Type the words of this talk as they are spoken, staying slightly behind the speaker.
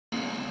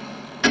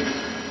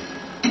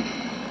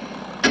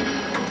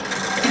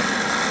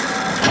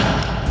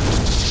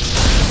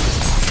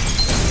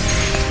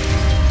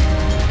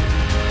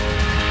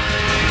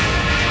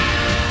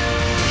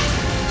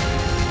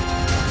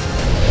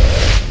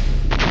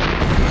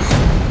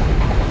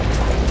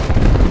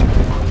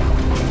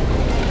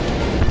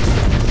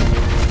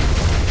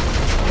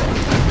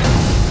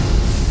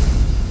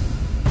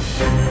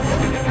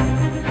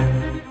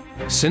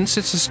Since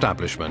its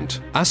establishment,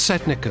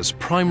 Aztexnika's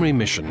primary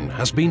mission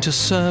has been to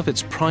serve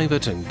its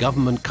private and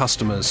government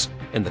customers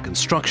in the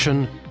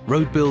construction,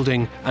 road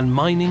building and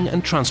mining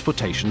and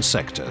transportation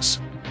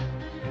sectors.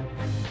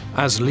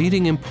 As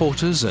leading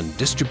importers and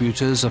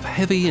distributors of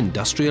heavy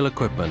industrial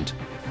equipment,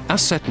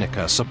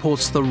 Aztexnika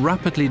supports the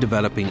rapidly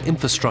developing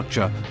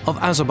infrastructure of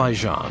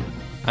Azerbaijan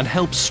and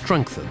helps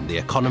strengthen the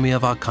economy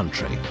of our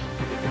country.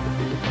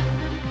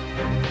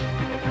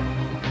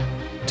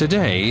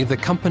 Today, the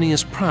company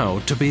is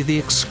proud to be the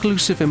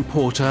exclusive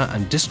importer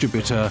and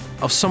distributor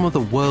of some of the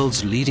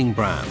world's leading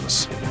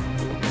brands.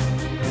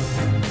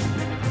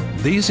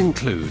 These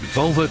include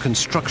VOLVO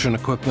Construction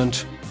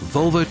Equipment,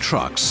 VOLVO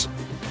Trucks,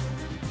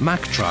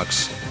 MACK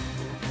Trucks,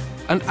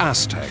 and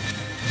ASTEC,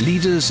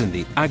 leaders in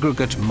the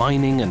aggregate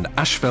mining and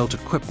asphalt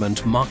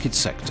equipment market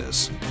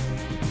sectors.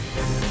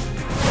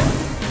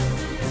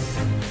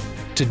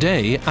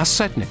 Today,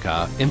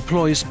 Aztexnika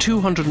employs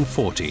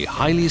 240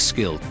 highly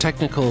skilled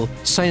technical,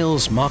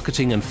 sales,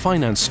 marketing and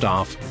finance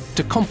staff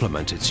to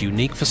complement its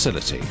unique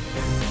facility.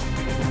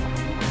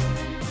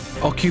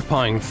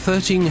 Occupying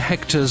 13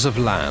 hectares of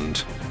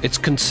land, it's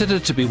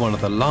considered to be one of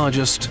the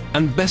largest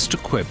and best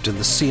equipped in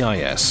the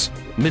CIS,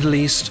 Middle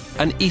East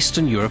and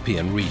Eastern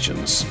European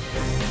regions.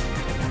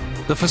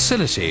 The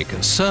facility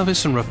can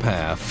service and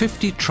repair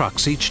 50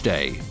 trucks each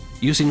day,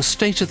 using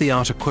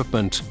state-of-the-art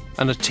equipment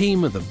and a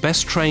team of the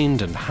best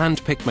trained and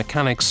hand-picked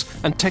mechanics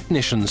and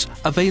technicians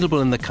available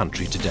in the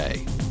country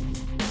today.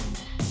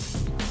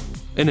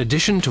 In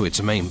addition to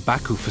its main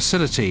Baku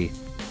facility,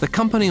 the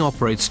company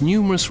operates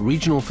numerous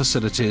regional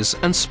facilities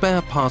and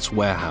spare parts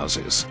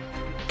warehouses,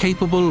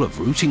 capable of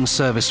routing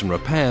service and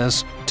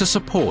repairs to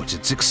support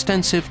its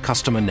extensive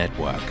customer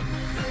network.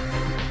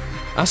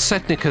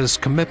 Aztexnika's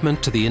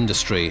commitment to the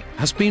industry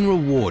has been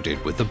rewarded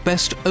with the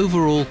best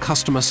overall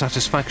customer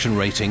satisfaction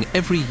rating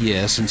every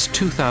year since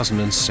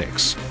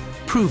 2006,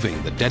 proving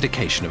the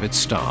dedication of its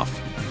staff.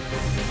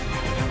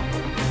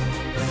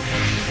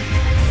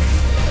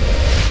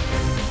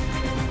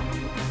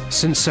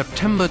 Since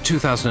September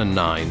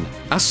 2009,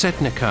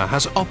 Aztexnika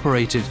has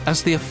operated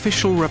as the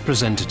official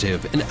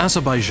representative in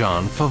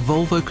Azerbaijan for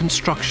VOLVO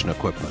Construction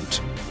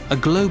Equipment, a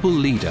global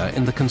leader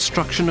in the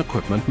construction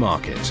equipment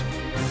market.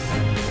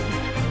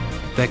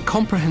 Their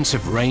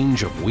comprehensive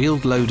range of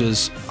wheeled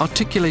loaders,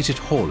 articulated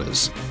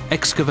haulers,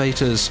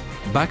 excavators,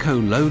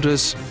 backhoe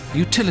loaders,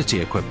 utility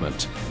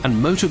equipment,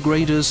 and motor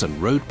graders and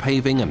road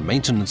paving and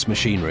maintenance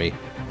machinery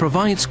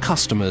provides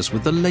customers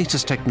with the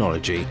latest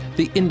technology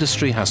the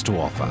industry has to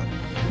offer.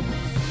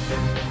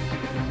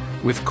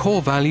 With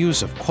core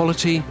values of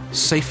quality,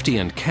 safety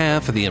and care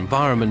for the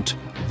environment,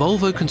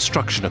 VOLVO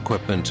Construction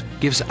Equipment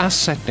gives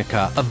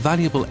Aztexnika a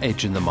valuable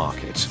edge in the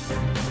market.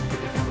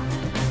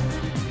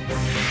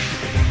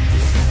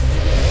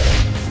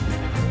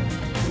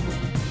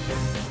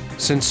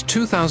 Since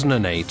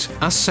 2008,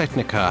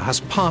 Aztexnika has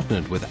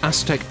partnered with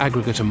ASTEC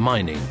Aggregate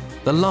Mining,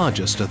 the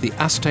largest of the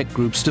ASTEC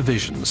Group's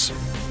divisions.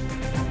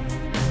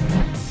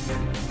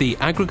 The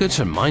Aggregate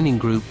and Mining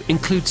Group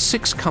includes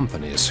 6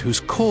 companies whose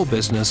core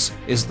business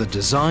is the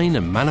design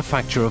and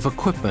manufacture of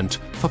equipment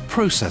for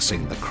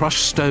processing the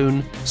crushed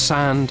stone,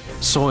 sand,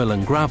 soil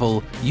and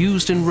gravel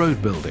used in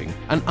road building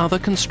and other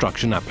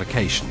construction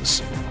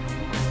applications.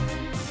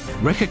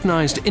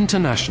 Recognized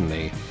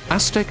internationally,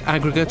 ASTEC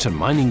Aggregate and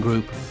Mining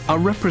Group are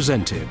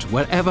represented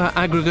wherever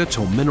aggregate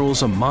or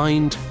minerals are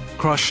mined,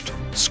 crushed,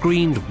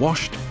 screened,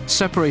 washed,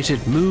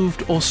 separated,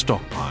 moved or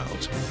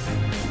stockpiled.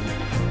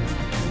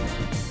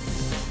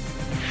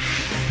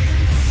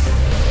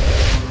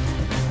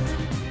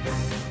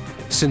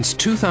 Since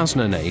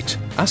 2008,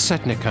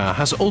 Aztexnika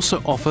has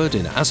also offered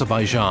in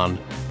Azerbaijan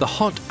the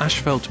hot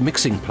asphalt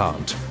mixing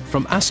plant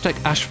from ASTEC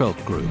Asphalt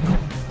Group,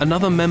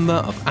 another member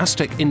of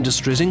ASTEC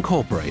Industries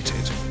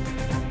Incorporated.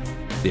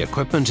 The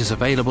equipment is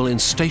available in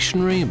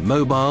stationary,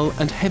 mobile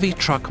and heavy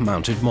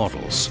truck-mounted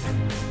models.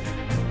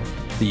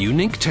 The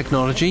unique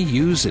technology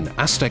used in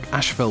ASTEC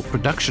asphalt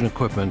production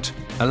equipment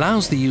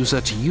allows the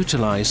user to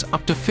utilize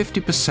up to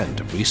 50%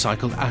 of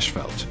recycled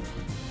asphalt.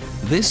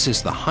 This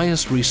is the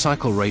highest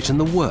recycle rate in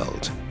the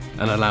world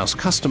and allows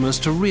customers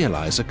to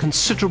realize a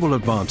considerable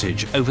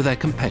advantage over their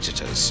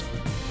competitors.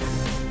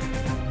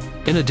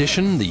 In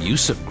addition, the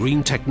use of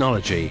green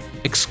technology,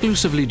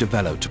 exclusively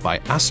developed by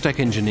ASTEC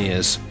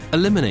engineers,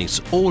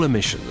 eliminates all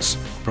emissions,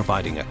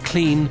 providing a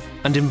clean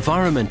and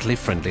environmentally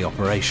friendly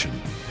operation.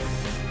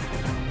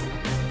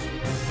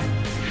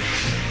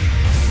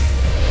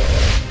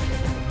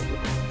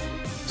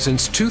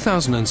 Since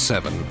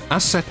 2007,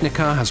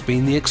 Aztexnika has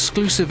been the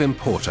exclusive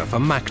importer for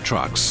MACK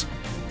Trucks,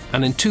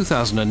 and in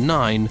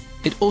 2009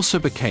 it also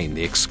became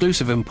the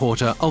exclusive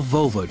importer of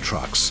VOLVO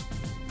Trucks,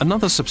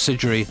 another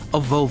subsidiary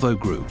of VOLVO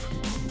Group.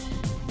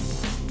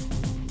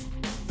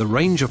 The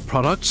range of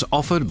products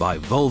offered by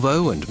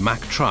VOLVO and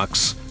MACK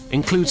Trucks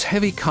includes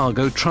heavy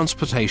cargo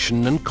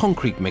transportation and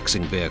concrete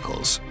mixing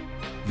vehicles,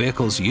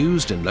 vehicles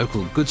used in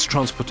local goods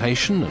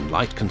transportation and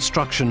light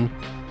construction,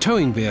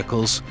 towing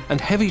vehicles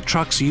and heavy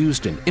trucks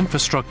used in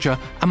infrastructure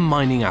and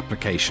mining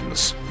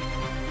applications.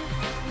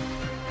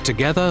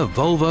 Together,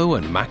 Volvo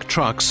and MACK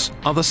Trucks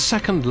are the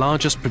second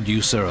largest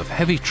producer of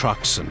heavy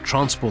trucks and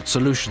transport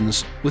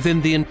solutions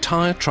within the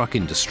entire truck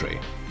industry,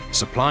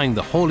 supplying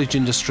the haulage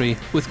industry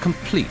with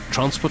complete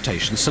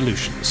transportation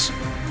solutions.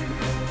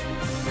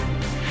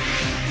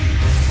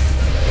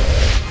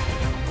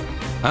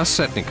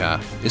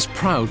 Aztexnika is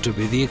proud to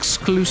be the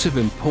exclusive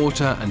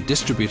importer and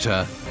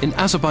distributor in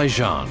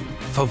Azerbaijan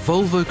for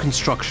Volvo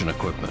construction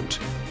equipment,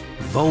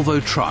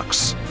 VOLVO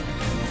Trucks,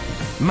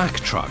 MACK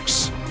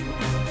Trucks,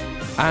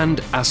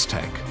 and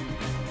ASTEC,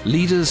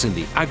 leaders in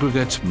the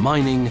aggregate,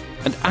 mining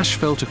and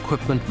asphalt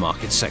equipment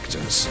market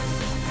sectors.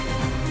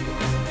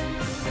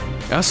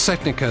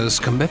 Aztexnika's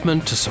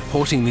commitment to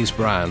supporting these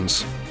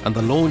brands and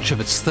the launch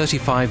of its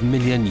 €35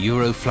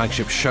 million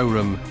flagship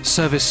showroom,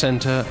 service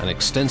centre and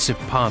extensive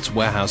parts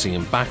warehousing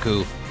in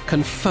Baku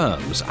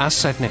confirms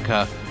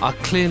Aztexnika are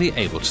clearly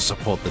able to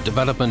support the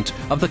development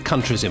of the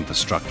country's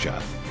infrastructure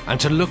and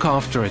to look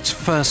after its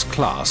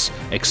first-class,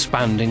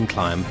 expanding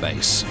client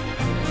base.